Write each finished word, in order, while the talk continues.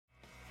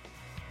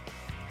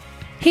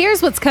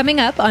Here's what's coming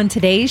up on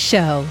today's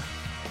show.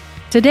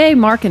 Today,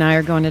 Mark and I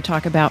are going to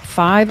talk about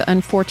 5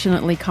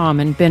 unfortunately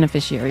common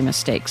beneficiary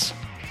mistakes.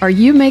 Are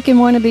you making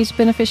one of these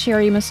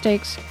beneficiary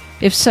mistakes?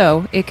 If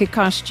so, it could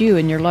cost you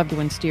and your loved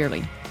ones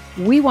dearly.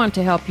 We want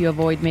to help you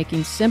avoid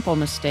making simple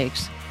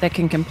mistakes that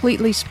can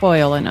completely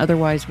spoil an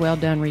otherwise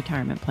well-done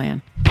retirement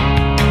plan.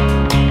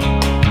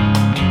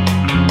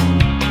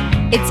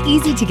 It's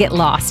easy to get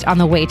lost on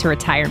the way to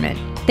retirement.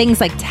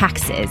 Things like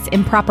taxes,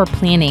 improper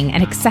planning,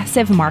 and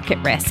excessive market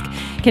risk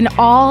can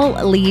all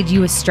lead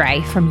you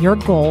astray from your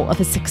goal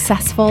of a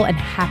successful and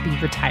happy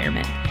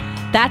retirement.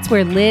 That's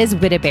where Liz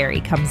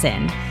Whittaberry comes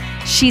in.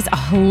 She's a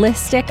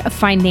holistic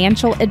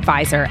financial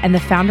advisor and the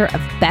founder of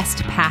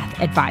Best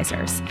Path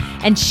Advisors,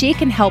 and she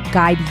can help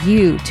guide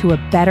you to a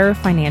better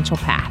financial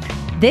path.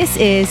 This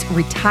is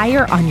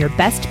Retire on Your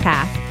Best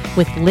Path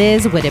with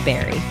Liz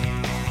Whittaberry.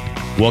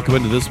 Welcome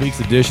into this week's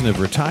edition of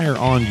Retire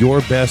on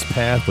Your Best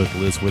Path with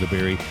Liz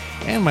Whittaberry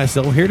and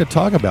myself. We're here to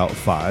talk about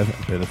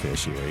 5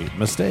 beneficiary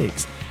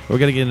mistakes. We're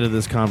going to get into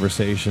this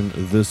conversation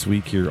this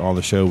week here on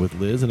the show with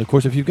Liz. And of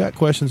course, if you've got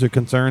questions or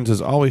concerns,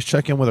 as always,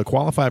 check in with a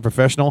qualified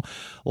professional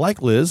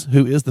like Liz,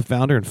 who is the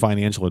founder and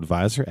financial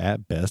advisor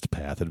at Best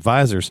Path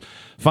Advisors.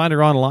 Find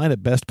her online at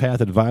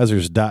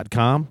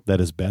bestpathadvisors.com. That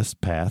is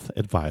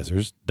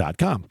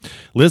bestpathadvisors.com.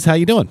 Liz, how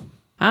you doing?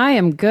 I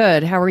am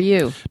good. How are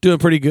you? Doing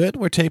pretty good.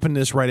 We're taping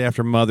this right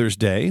after Mother's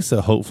Day,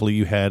 so hopefully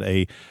you had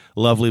a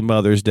lovely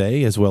Mother's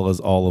Day, as well as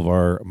all of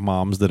our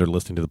moms that are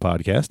listening to the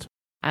podcast.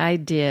 I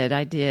did,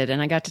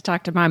 and I got to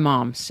talk to my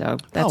mom, so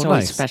that's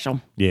always nice. special.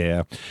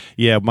 Yeah.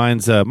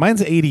 Mine's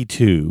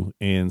 82,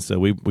 and so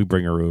we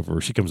bring her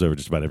over. She comes over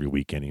just about every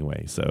week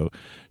anyway. So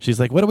she's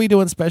like, "What are we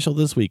doing special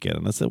this weekend?"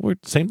 And I said, "We're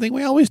same thing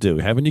we always do,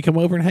 having you come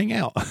over and hang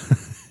out."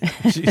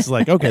 She's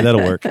like, "Okay,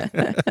 that'll work."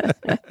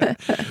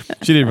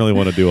 She didn't really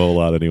want to do a whole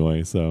lot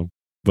anyway, so.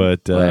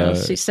 But well,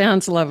 she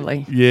sounds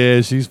lovely.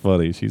 Yeah, she's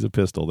funny. She's a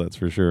pistol, that's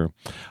for sure.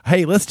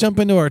 Hey, let's jump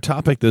into our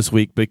topic this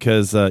week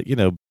because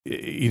even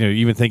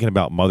thinking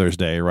about Mother's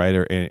Day, right?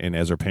 And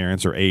as our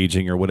parents are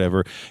aging or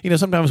whatever,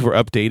 sometimes we're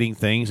updating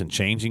things and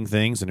changing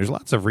things, and there's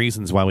lots of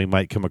reasons why we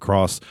might come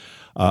across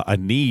a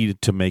need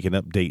to make an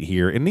update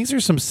here. And these are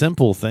some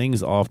simple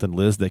things often,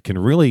 Liz, that can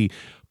really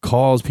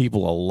cause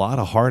people a lot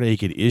of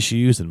heartache and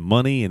issues and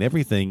money and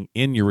everything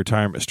in your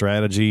retirement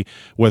strategy,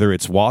 whether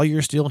it's while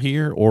you're still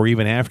here or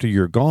even after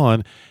you're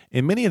gone.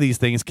 And many of these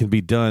things can be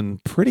done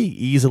pretty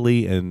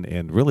easily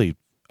and really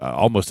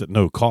almost at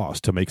no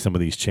cost to make some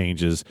of these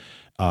changes.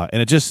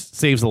 And it just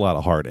saves a lot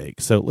of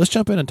heartache. So let's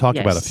jump in and talk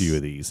about a few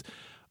of these.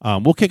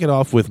 We'll kick it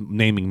off with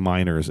naming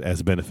minors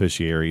as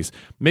beneficiaries.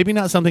 Maybe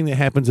not something that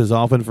happens as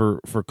often for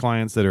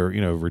clients that are,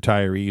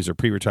 retirees or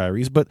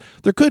pre-retirees, but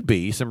there could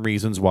be some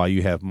reasons why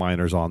you have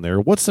minors on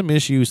there. What's some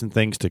issues and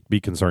things to be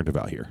concerned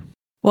about here?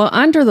 Well,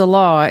 under the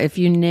law, if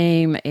you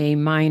name a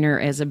minor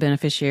as a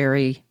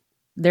beneficiary,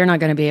 they're not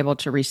going to be able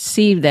to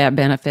receive that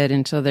benefit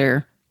until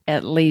they're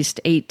at least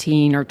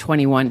 18 or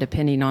 21,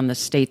 depending on the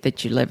state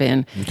that you live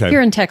in. Okay.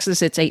 Here in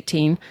Texas, it's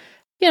 18.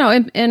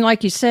 And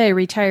like you say,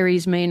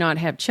 retirees may not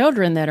have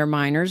children that are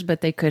minors,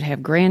 but they could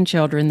have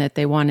grandchildren that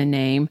they want to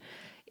name.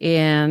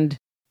 And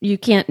you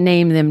can't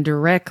name them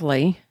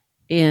directly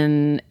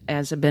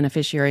as a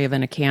beneficiary of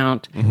an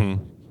account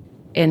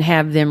and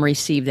have them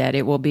receive that.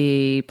 It will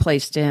be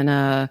placed in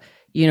a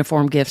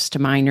Uniform Gifts to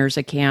Minors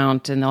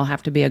account, and there'll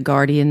have to be a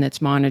guardian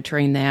that's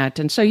monitoring that.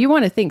 And so you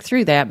want to think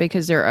through that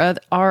because there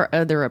are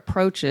other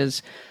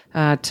approaches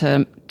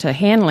to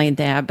handling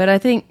that. But I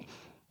think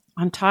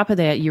on top of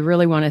that, you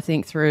really want to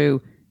think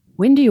through,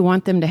 when do you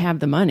want them to have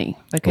the money?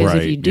 Because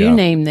if you do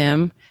name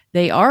them,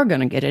 they are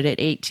going to get it at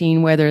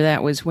 18, whether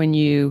that was when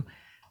you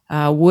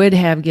would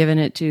have given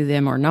it to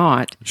them or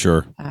not.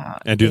 Sure.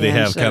 And do they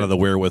have kind of the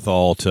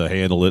wherewithal to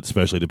handle it,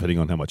 especially depending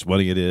on how much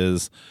money it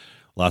is?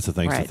 Lots of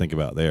things to think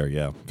about there.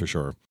 Yeah, for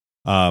sure.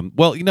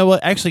 Well, you know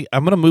what? Actually,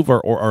 I'm going to move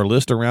our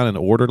list around in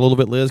order a little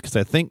bit, Liz, because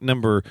I think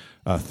number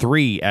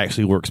 3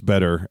 actually works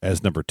better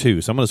as number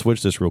 2. So I'm going to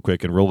switch this real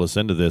quick and roll us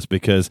into this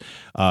because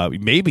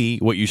maybe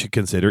what you should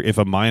consider if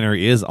a minor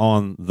is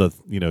on the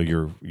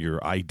your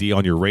ID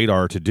on your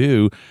radar to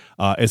do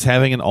is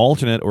having an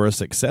alternate or a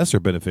successor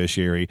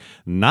beneficiary.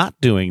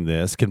 Not doing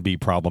this can be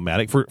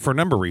problematic for a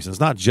number of reasons,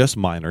 not just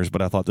minors,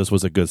 but I thought this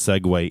was a good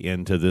segue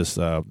into this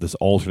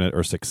alternate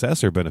or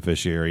successor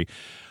beneficiary.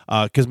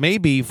 Because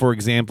maybe, for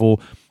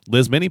example,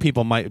 Liz, many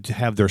people might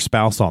have their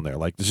spouse on there.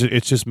 Like,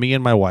 it's just me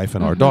and my wife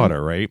and our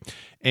daughter, right?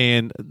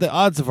 And the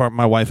odds of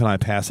my wife and I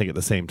passing at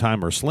the same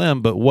time are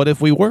slim, but what if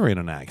we were in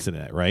an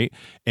accident, right?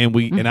 And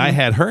and I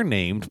had her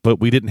named, but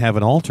we didn't have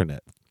an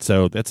alternate.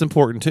 So that's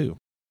important too.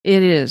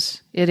 It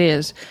is. It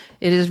is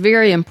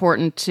very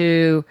important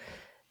to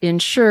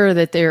ensure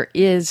that there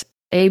is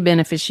a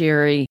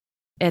beneficiary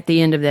at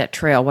the end of that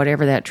trail,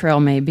 whatever that trail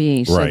may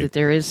be, so that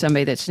there is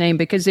somebody that's named.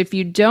 Because if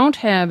you don't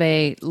have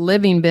a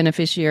living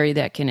beneficiary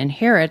that can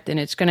inherit, then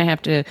it's going to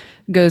have to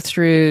go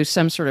through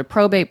some sort of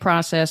probate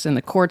process, and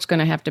the court's going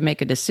to have to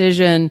make a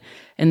decision,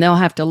 and they'll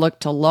have to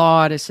look to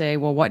law to say,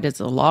 well, what does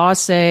the law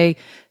say?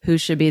 Who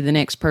should be the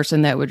next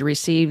person that would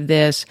receive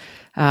this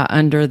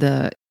under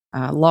the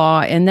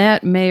law, and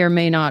that may or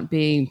may not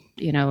be,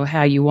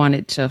 how you want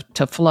it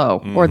to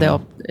flow, or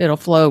it'll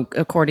flow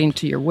according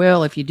to your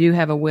will. If you do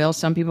have a will,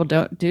 some people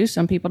do,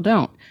 some people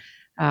don't.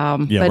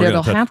 But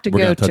it'll have to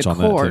go to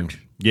court.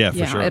 Yeah,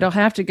 for sure. It'll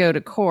have to go to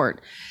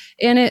court.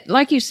 And it,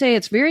 like you say,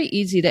 it's very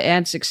easy to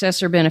add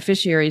successor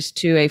beneficiaries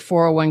to a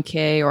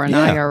 401k or an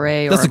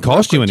IRA. Or doesn't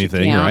cost you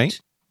anything, account. Right?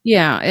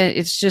 Yeah,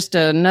 it's just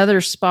another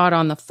spot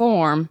on the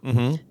form.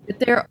 But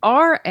there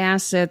are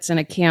assets and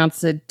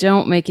accounts that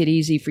don't make it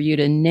easy for you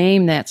to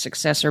name that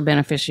successor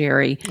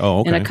beneficiary.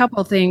 Oh, okay. And a couple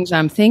of things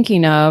I'm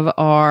thinking of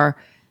are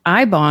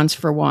I-bonds,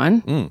 for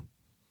one.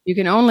 You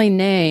can only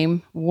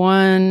name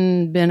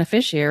one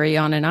beneficiary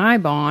on an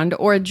I-bond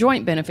or a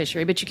joint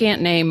beneficiary, but you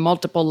can't name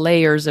multiple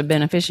layers of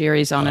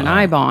beneficiaries on an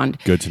I-bond.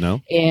 Good to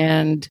know.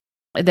 And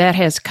that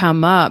has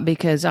come up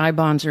because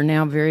I-bonds are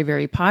now very,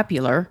 very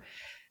popular.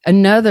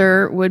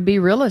 Another would be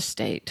real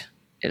estate.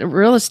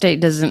 Real estate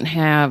doesn't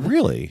have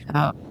really,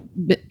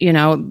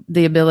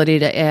 the ability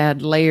to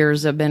add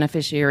layers of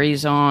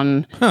beneficiaries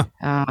on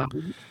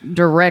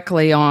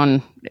directly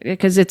on,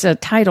 because it's a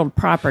titled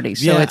property.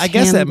 So yeah, it's I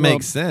guess that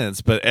makes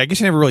sense, but I guess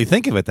you never really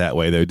think of it that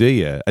way, though, do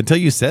you? Until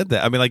you said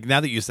that. I mean, like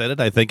now that you said it,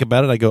 I think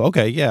about it. I go,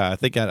 okay, yeah, I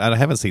think I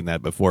haven't seen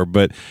that before,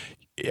 but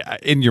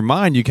in your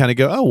mind, you kind of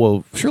go, oh,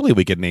 well, surely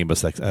we could name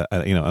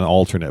an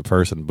alternate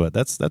person. But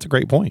that's a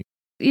great point.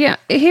 Yeah.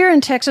 Here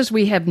in Texas,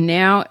 we have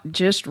now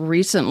just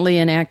recently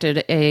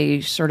enacted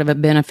a sort of a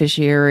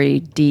beneficiary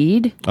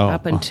deed.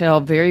 Up until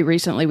very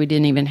recently, we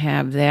didn't even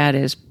have that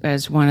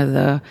as one of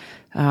the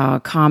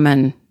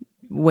common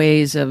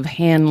ways of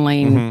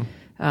handling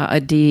a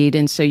deed.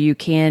 And so you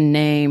can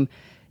name,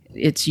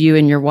 it's you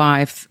and your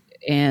wife,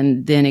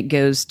 and then it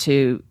goes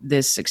to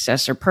this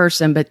successor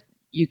person, but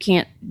you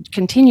can't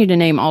continue to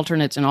name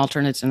alternates and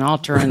alternates and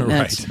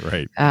alternates.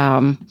 Right.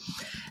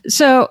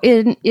 So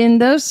in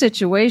those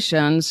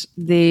situations,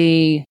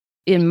 in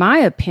my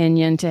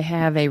opinion, to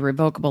have a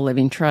revocable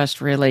living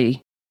trust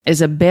really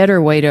is a better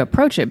way to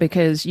approach it,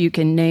 because you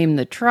can name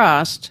the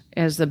trust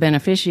as the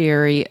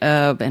beneficiary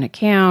of an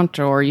account,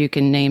 or you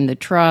can name the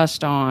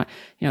trust on,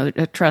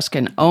 a trust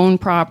can own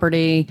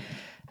property,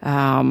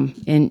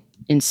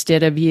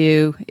 instead of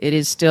you. It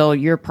is still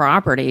your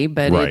property,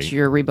 but it's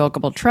your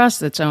revocable trust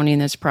that's owning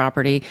this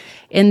property.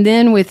 And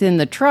then within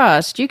the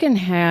trust, you can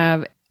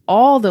have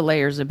all the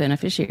layers of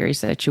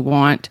beneficiaries that you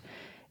want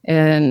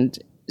and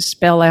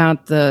spell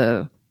out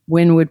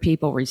when would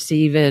people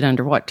receive it,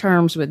 under what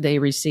terms would they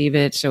receive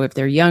it. So if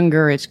they're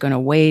younger, it's going to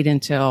wait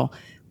until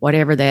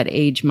whatever that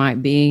age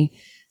might be,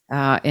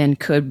 and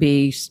could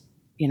be,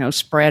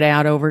 spread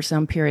out over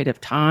some period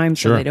of time,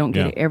 so they don't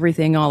get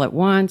everything all at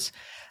once.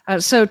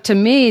 So to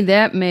me,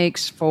 that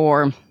makes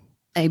for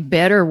a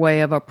better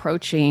way of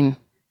approaching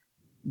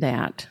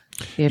that.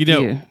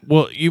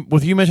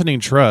 With you mentioning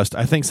trust,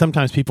 I think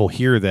sometimes people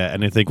hear that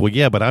and they think, well,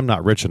 yeah, but I'm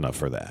not rich enough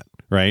for that,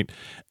 right?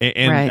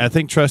 And I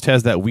think trust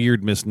has that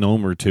weird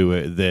misnomer to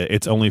it that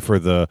it's only for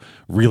the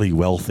really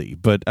wealthy.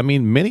 But I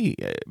mean, many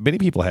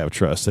people have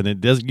trust, and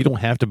you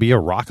don't have to be a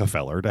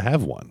Rockefeller to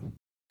have one.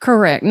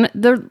 Correct.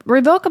 The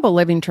revocable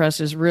living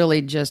trust is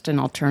really just an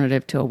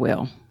alternative to a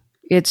will.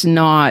 It's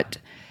not.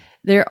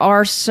 There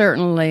are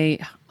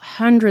certainly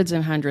hundreds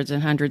and hundreds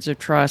and hundreds of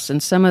trusts,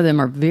 and some of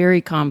them are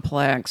very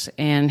complex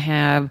and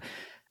have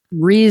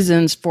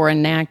reasons for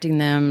enacting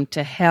them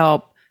to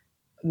help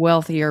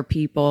wealthier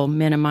people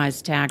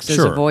minimize taxes,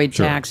 avoid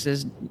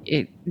taxes,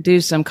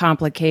 do some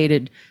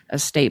complicated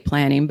estate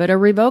planning. But a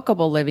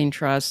revocable living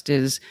trust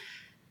is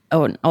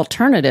an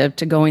alternative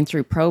to going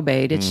through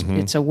probate.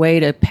 It's a way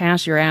to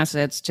pass your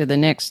assets to the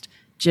next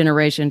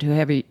generation,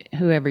 to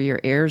whoever your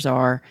heirs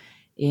are,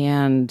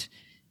 and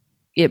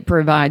it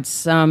provides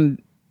some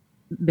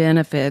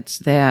benefits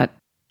that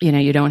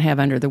you don't have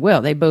under the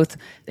will. They both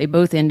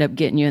end up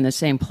getting you in the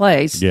same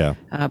place. Yeah.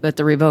 But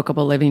the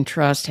revocable living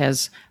trust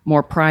has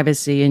more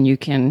privacy, and you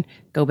can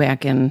go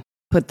back and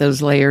put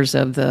those layers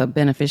of the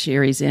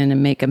beneficiaries in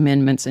and make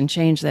amendments and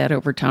change that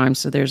over time.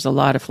 So there's a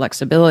lot of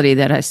flexibility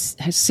that I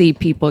see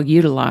people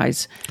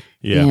utilize.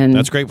 Yeah,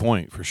 that's a great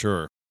point for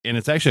sure. And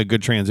it's actually a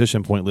good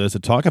transition point, Liz, to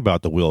talk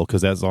about the will,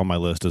 because that's on my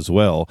list as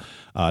well.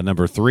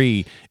 Number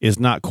 3 is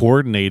not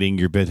coordinating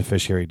your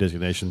beneficiary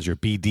designations, your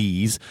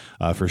BDs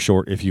for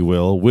short, if you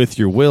will, with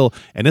your will.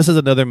 And this is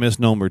another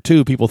misnomer,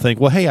 too. People think,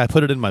 well, hey, I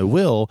put it in my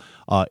will.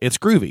 It's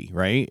groovy,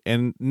 right?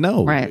 And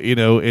no,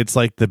 it's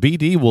like the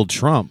BD will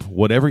trump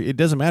whatever. It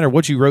doesn't matter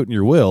what you wrote in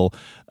your will.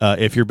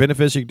 If your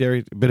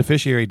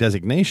beneficiary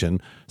designation,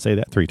 say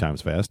that 3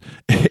 times fast,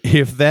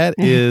 if that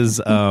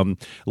is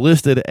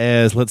listed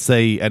as, let's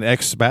say, an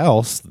ex-spouse,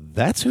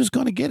 that's who's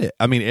going to get it.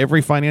 I mean,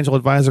 every financial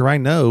advisor I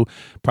know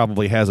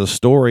probably has a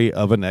story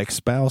of an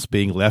ex-spouse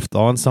being left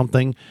on some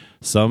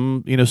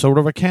sort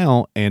of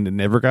account, and it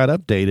never got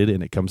updated,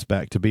 and it comes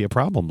back to be a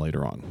problem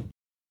later on.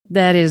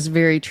 That is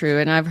very true,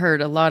 and I've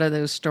heard a lot of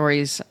those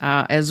stories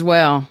as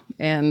well.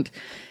 And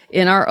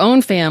in our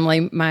own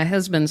family, my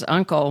husband's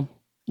uncle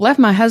left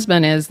my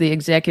husband as the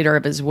executor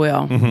of his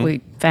will. Mm-hmm.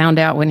 We found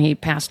out when he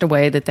passed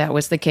away that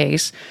was the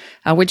case,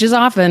 which is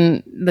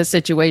often the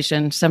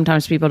situation.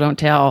 Sometimes people don't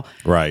tell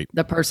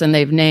the person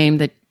they've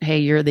named that, hey,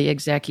 you're the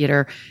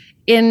executor.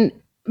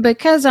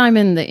 Because I'm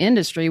in the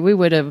industry, we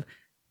would have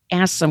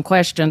asked some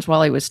questions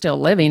while he was still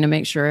living to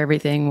make sure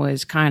everything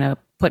was kind of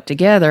put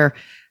together.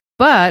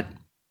 But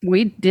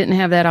we didn't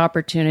have that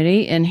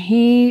opportunity, and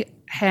he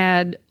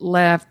had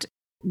left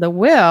the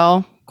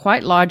will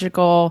quite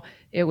logical.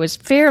 It was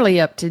fairly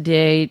up to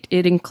date.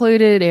 It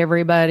included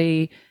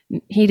everybody.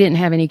 He didn't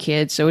have any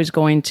kids, so he's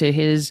going to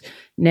his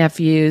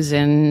nephews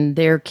and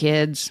their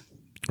kids.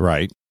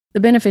 Right.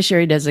 The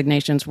beneficiary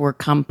designations were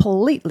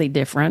completely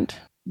different,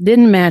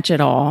 didn't match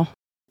at all,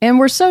 and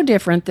were so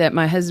different that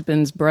my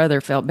husband's brother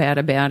felt bad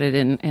about it.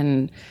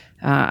 And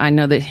I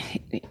know that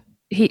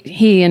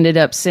he ended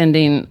up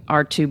sending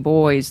our two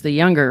boys, the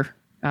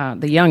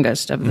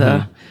youngest of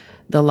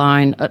the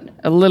line,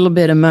 a little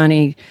bit of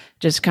money,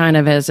 just kind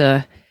of as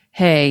a,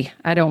 hey,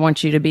 I don't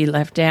want you to be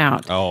left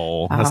out.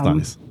 Oh, that's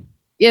nice.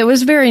 It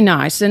was very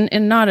nice, and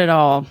not at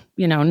all,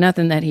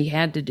 nothing that he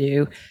had to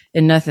do,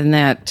 and nothing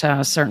that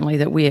certainly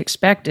that we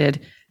expected.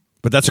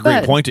 But that's a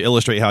great point to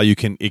illustrate how it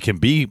can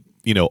be,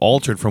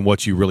 altered from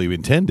what you really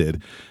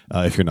intended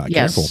if you're not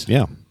careful.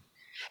 Yeah.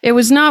 It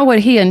was not what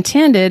he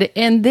intended.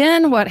 And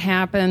then what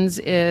happens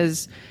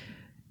is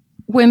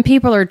when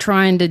people are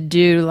trying to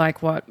do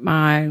like what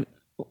my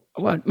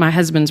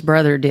husband's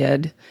brother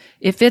did,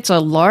 if it's a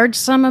large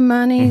sum of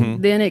money,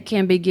 then it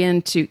can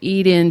begin to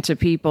eat into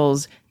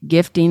people's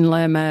gifting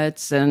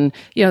limits. And,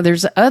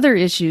 there's other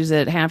issues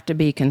that have to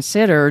be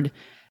considered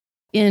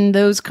in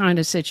those kind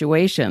of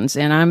situations.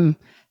 And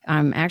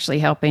I'm actually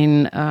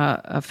helping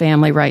a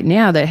family right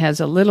now that has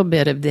a little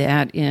bit of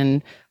that.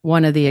 In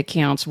one of the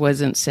accounts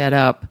wasn't set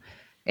up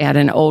at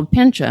an old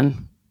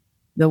pension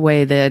the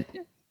way that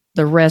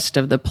the rest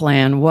of the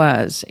plan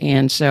was.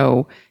 And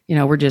so,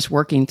 we're just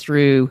working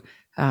through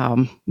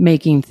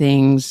making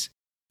things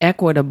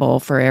equitable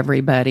for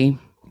everybody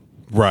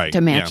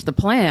to match the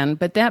plan.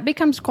 But that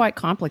becomes quite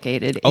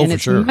complicated. And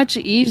it's much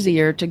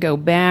easier to go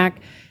back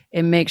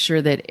and make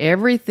sure that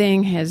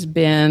everything has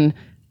been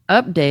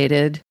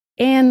updated.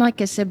 And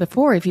like I said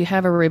before, if you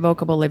have a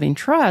revocable living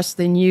trust,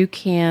 then you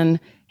can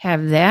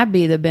have that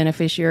be the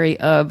beneficiary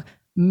of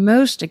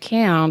most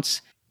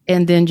accounts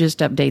and then just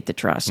update the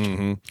trust.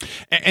 Mm-hmm.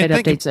 It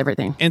updates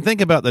everything. And think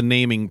about the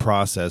naming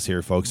process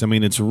here, folks. I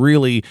mean, it's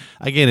really,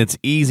 again, it's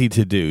easy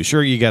to do.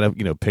 Sure, you got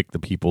to, pick the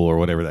people or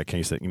whatever that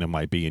case that,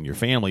 might be in your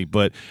family,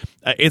 but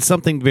it's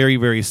something very,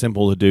 very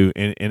simple to do.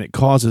 And it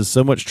causes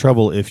so much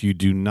trouble if you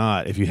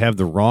have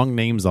the wrong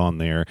names on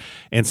there.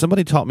 And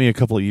somebody taught me a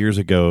couple of years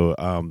ago,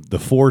 the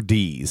 4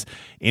 Ds.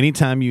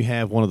 Anytime you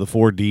have one of the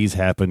 4 Ds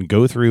happen,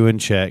 go through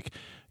and check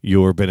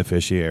your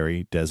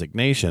beneficiary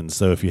designation.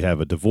 So if you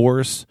have a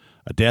divorce,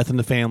 a death in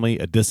the family,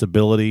 a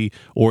disability,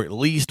 or at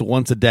least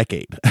once a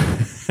decade.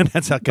 And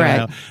that's how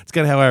kind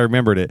of how I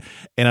remembered it.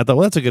 And I thought,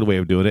 well, that's a good way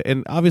of doing it.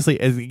 And obviously,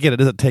 again, it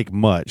doesn't take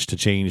much to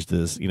change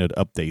this, to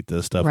update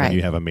this stuff when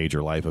you have a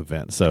major life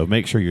event. So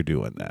make sure you're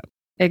doing that.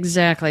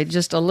 Exactly.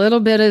 Just a little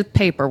bit of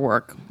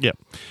paperwork. Yep.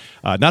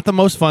 Not the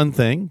most fun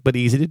thing, but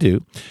easy to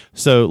do.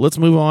 So let's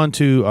move on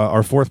to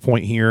our fourth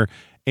point here.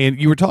 And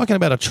you were talking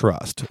about a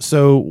trust.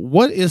 So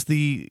what is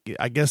the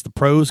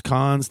pros,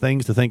 cons,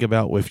 things to think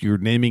about if you're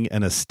naming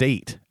an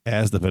estate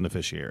as the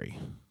beneficiary?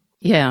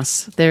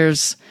 Yes,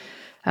 there's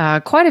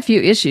quite a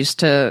few issues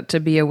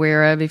to be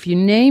aware of. If you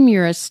name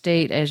your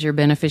estate as your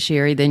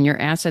beneficiary, then your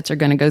assets are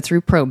going to go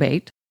through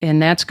probate, and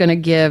that's going to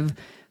give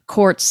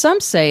courts some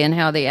say in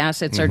how the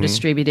assets are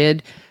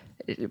distributed.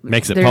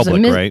 Makes it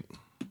public, right?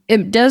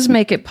 It does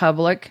make it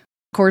public.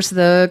 Of course,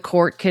 the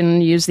court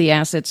can use the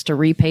assets to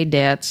repay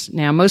debts.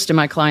 Now, most of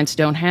my clients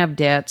don't have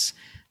debts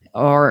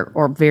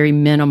or very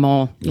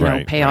minimal,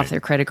 pay off their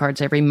credit cards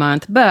every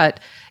month.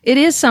 But it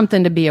is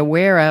something to be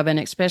aware of, and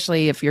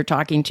especially if you're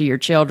talking to your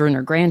children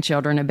or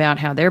grandchildren about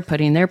how they're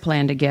putting their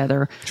plan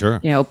together. Sure.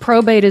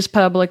 Probate is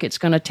public. It's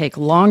going to take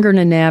longer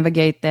to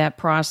navigate that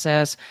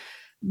process.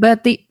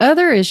 But the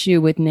other issue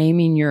with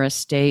naming your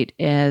estate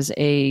as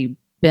a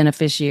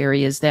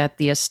beneficiary is that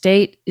the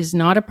estate is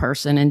not a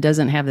person and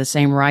doesn't have the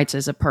same rights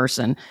as a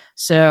person.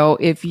 So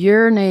if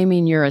you're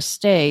naming your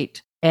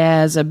estate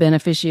as a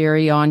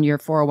beneficiary on your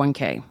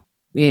 401k,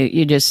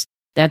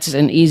 that's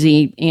an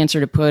easy answer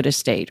to put,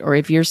 estate. Or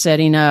if you're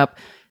setting up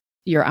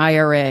your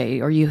IRA,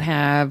 or you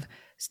have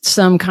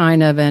some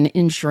kind of an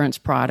insurance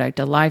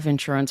product, a life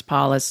insurance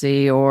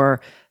policy,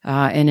 or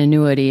an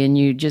annuity, and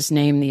you just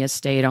name the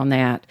estate on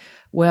that.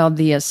 Well,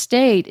 the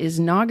estate is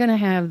not going to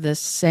have the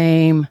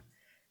same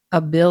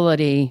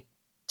ability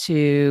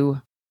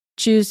to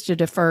choose to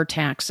defer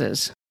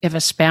taxes. If a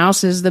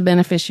spouse is the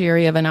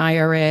beneficiary of an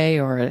IRA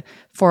or a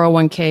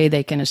 401k,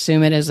 they can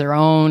assume it as their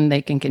own.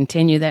 They can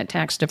continue that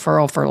tax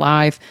deferral for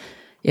life.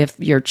 If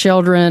your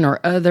children or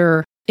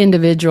other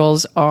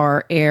individuals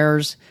are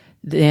heirs,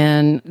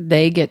 then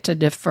they get to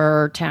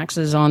defer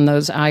taxes on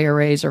those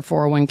IRAs or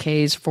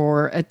 401ks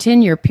for a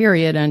 10-year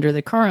period under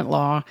the current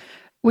law,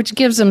 which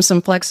gives them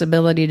some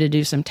flexibility to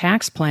do some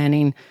tax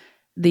planning.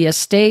 the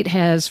estate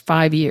has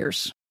 5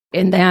 years.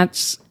 And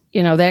that's,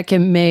 that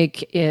can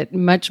make it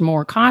much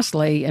more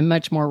costly and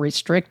much more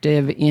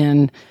restrictive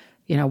in,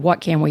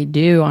 what can we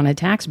do on a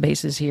tax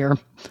basis here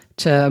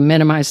to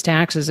minimize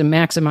taxes and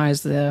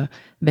maximize the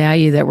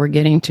value that we're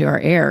getting to our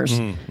heirs.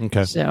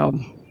 Okay. So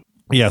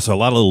a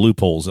lot of little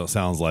loopholes, it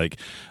sounds like,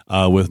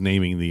 with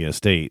naming the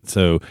estate.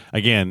 So,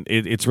 again,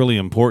 it's really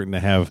important to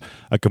have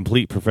a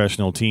complete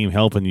professional team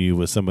helping you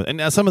with some of, and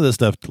now some of this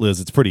stuff, Liz,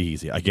 it's pretty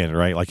easy. Again,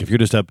 right? Like if you're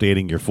just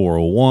updating your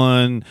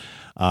 401,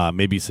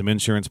 maybe some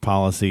insurance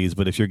policies,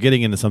 but if you're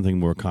getting into something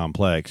more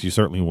complex, you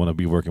certainly want to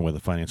be working with a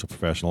financial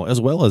professional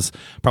as well as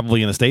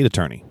probably an estate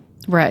attorney.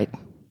 Right.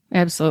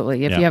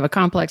 Absolutely. If you have a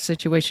complex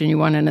situation, you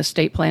want an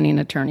estate planning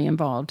attorney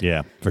involved.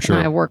 Yeah, for sure.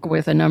 And I work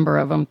with a number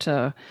of them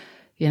to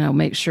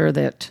make sure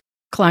that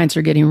clients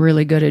are getting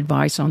really good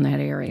advice on that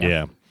area.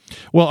 Yeah.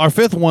 Well, our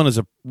fifth one is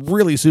a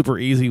really super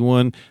easy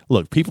one.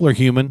 Look, people are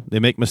human. They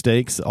make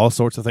mistakes, all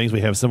sorts of things.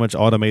 We have so much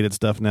automated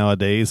stuff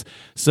nowadays.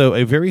 So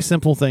a very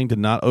simple thing to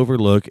not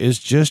overlook is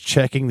just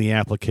checking the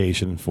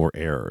application for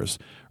errors,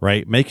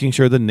 right? Making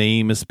sure the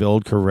name is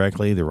spelled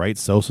correctly, the right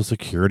social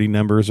security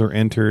numbers are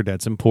entered.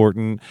 That's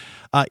important.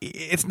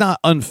 It's not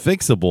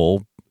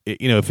unfixable,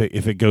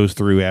 if it goes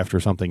through after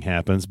something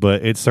happens,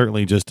 but it's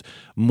certainly just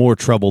more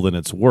trouble than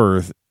it's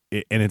worth,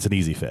 and it's an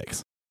easy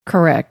fix.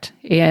 Correct.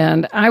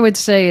 And I would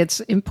say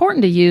it's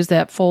important to use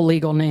that full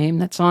legal name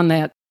that's on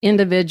that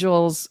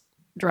individual's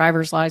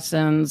driver's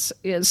license,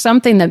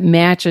 something that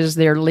matches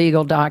their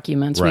legal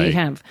documents. Right. We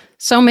have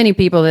so many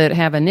people that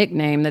have a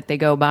nickname that they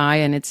go by,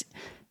 and it's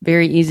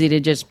very easy to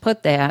just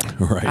put that,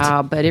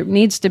 right. But it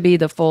needs to be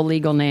the full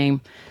legal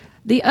name.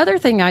 The other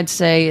thing I'd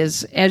say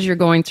is, as you're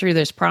going through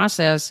this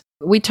process,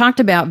 we talked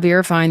about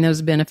verifying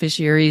those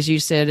beneficiaries. You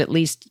said at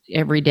least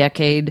every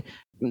decade.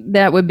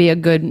 That would be a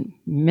good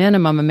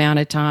minimum amount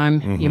of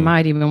time. Mm-hmm. You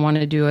might even want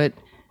to do it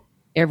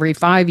every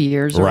 5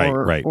 years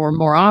or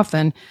more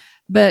often.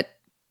 But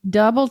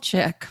double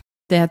check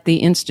that the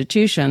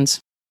institutions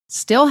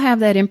still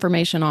have that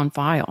information on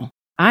file.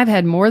 I've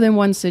had more than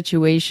one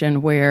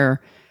situation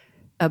where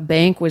a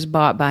bank was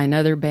bought by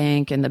another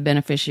bank and the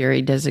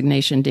beneficiary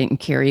designation didn't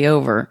carry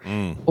over,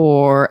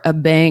 or a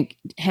bank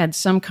had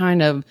some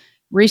kind of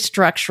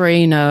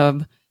restructuring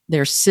of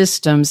their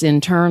systems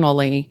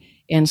internally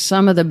and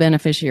some of the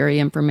beneficiary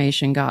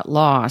information got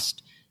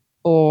lost,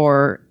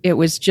 or it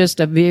was just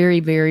a very,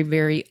 very,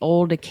 very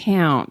old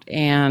account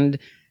and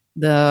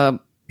the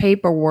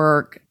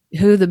paperwork,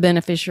 who the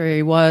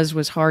beneficiary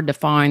was hard to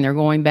find. They're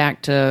going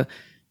back to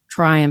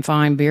try and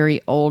find very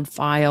old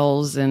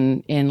files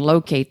and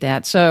locate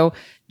that. So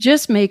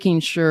just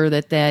making sure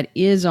that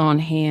is on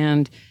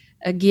hand.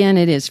 Again,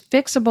 it is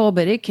fixable,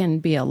 but it can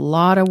be a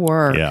lot of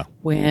work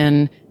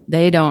when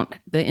the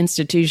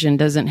institution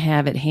doesn't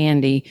have it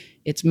handy.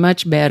 It's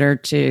much better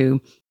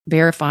to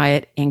verify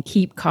it and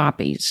keep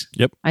copies.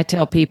 Yep. I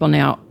tell people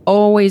now,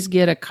 always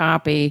get a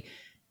copy.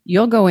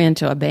 You'll go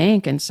into a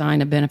bank and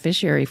sign a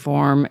beneficiary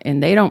form,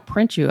 and they don't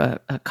print you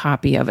a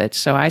copy of it.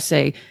 So I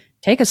say,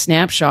 take a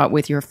snapshot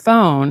with your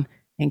phone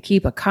and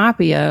keep a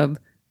copy of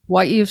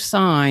what you've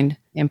signed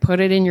and put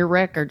it in your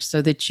records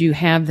so that you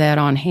have that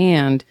on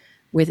hand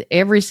with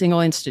every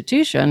single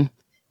institution,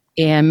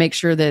 and make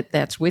sure that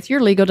that's with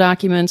your legal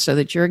documents so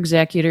that your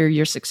executor,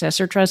 your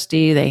successor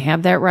trustee, they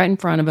have that right in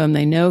front of them.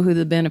 They know who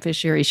the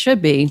beneficiary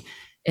should be.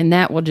 And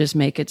that will just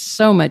make it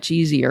so much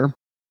easier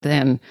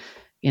than,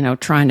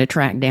 trying to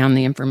track down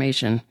the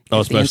information.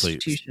 Especially the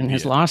institution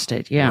has lost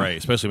it. Yeah. Right.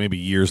 Especially maybe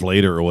years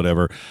later or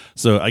whatever.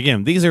 So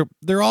again,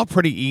 they're all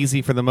pretty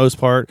easy for the most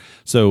part.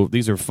 So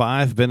these are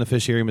 5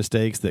 beneficiary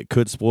mistakes that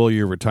could spoil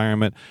your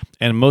retirement.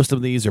 And most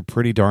of these are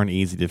pretty darn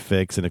easy to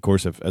fix. And of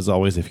course, as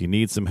always, if you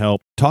need some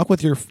help, talk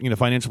with your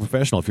financial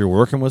professional. If you're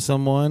working with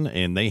someone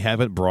and they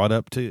haven't brought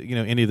up to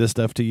any of this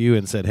stuff to you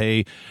and said,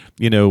 hey,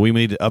 we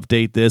need to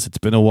update this. It's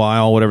been a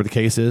while, whatever the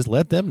case is,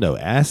 let them know.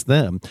 Ask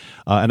them.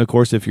 And of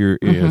course, if you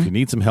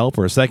need some help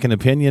or a second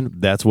opinion,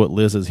 that's what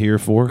Liz is here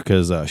for,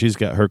 because she's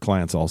got her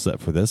clients all set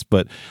for this.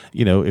 But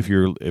if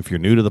you're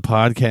new to the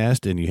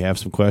podcast and you have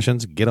some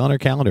questions, get on her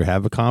calendar,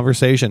 have a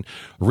conversation,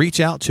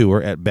 reach out to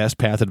her at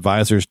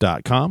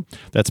bestpathadvisors.com.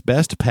 That's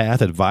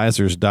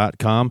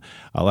bestpathadvisors.com.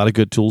 A lot of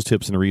good tools,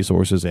 tips, and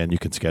resources, and you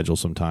can schedule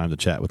some time to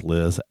chat with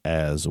Liz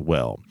as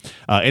well.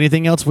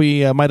 Anything else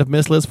we might have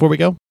missed, Liz, before we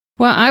go?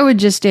 Well, I would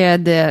just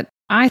add that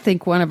I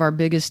think one of our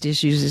biggest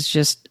issues is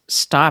just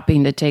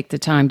stopping to take the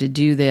time to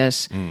do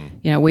this.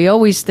 We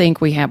always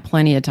think we have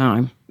plenty of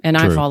time, and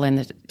True. I fall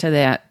into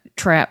that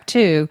trap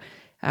too.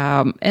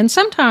 And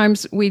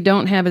sometimes we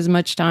don't have as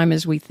much time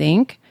as we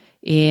think,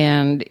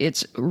 and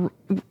it's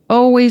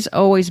always,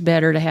 always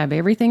better to have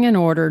everything in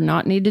order,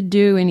 not need to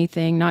do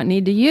anything, not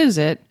need to use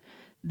it,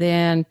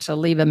 than to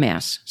leave a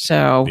mess.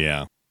 So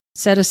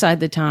set aside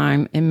the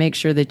time and make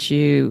sure that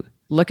you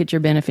look at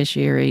your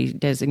beneficiary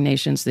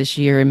designations this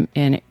year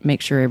and make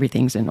sure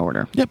everything's in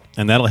order. Yep,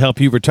 and that'll help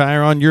you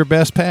retire on your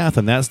best path,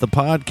 and that's the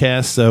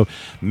podcast. So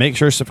make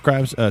sure to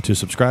subscribe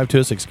to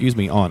us,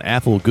 on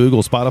Apple,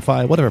 Google,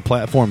 Spotify, whatever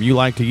platform you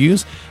like to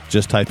use.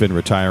 Just type in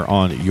Retire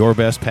on Your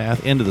Best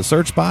Path into the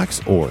search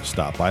box or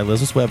stop by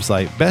Liz's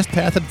website,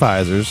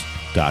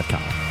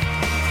 bestpathadvisors.com.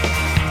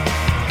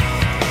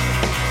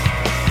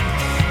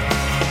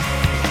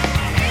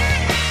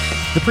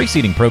 The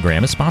preceding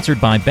program is sponsored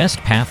by Best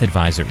Path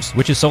Advisors,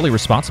 which is solely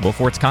responsible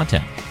for its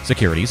content.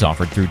 Securities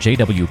offered through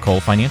J.W. Cole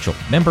Financial,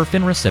 member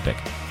FINRA SIPC.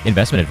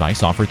 Investment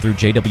advice offered through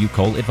J.W.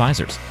 Cole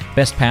Advisors.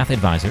 Best Path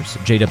Advisors,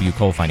 J.W.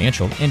 Cole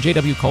Financial, and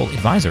J.W. Cole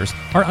Advisors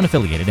are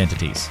unaffiliated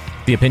entities.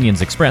 The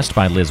opinions expressed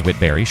by Liz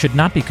Whitberry should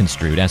not be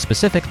construed as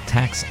specific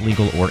tax,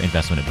 legal, or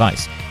investment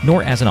advice,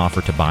 nor as an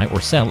offer to buy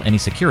or sell any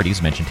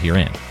securities mentioned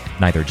herein.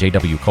 Neither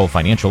J.W. Cole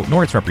Financial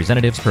nor its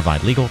representatives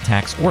provide legal,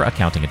 tax, or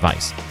accounting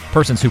advice.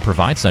 Persons who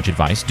provide such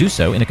advice do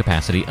so in a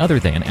capacity other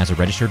than as a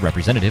registered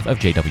representative of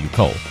J.W.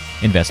 Cole.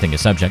 Investing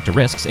is subject to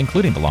risks,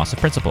 including the loss of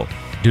principal.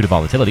 Due to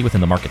volatility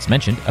within the markets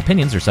mentioned,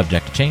 opinions are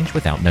subject to change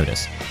without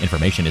notice.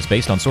 Information is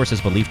based on sources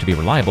believed to be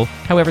reliable,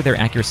 however, their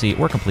accuracy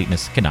or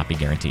completeness cannot be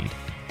guaranteed.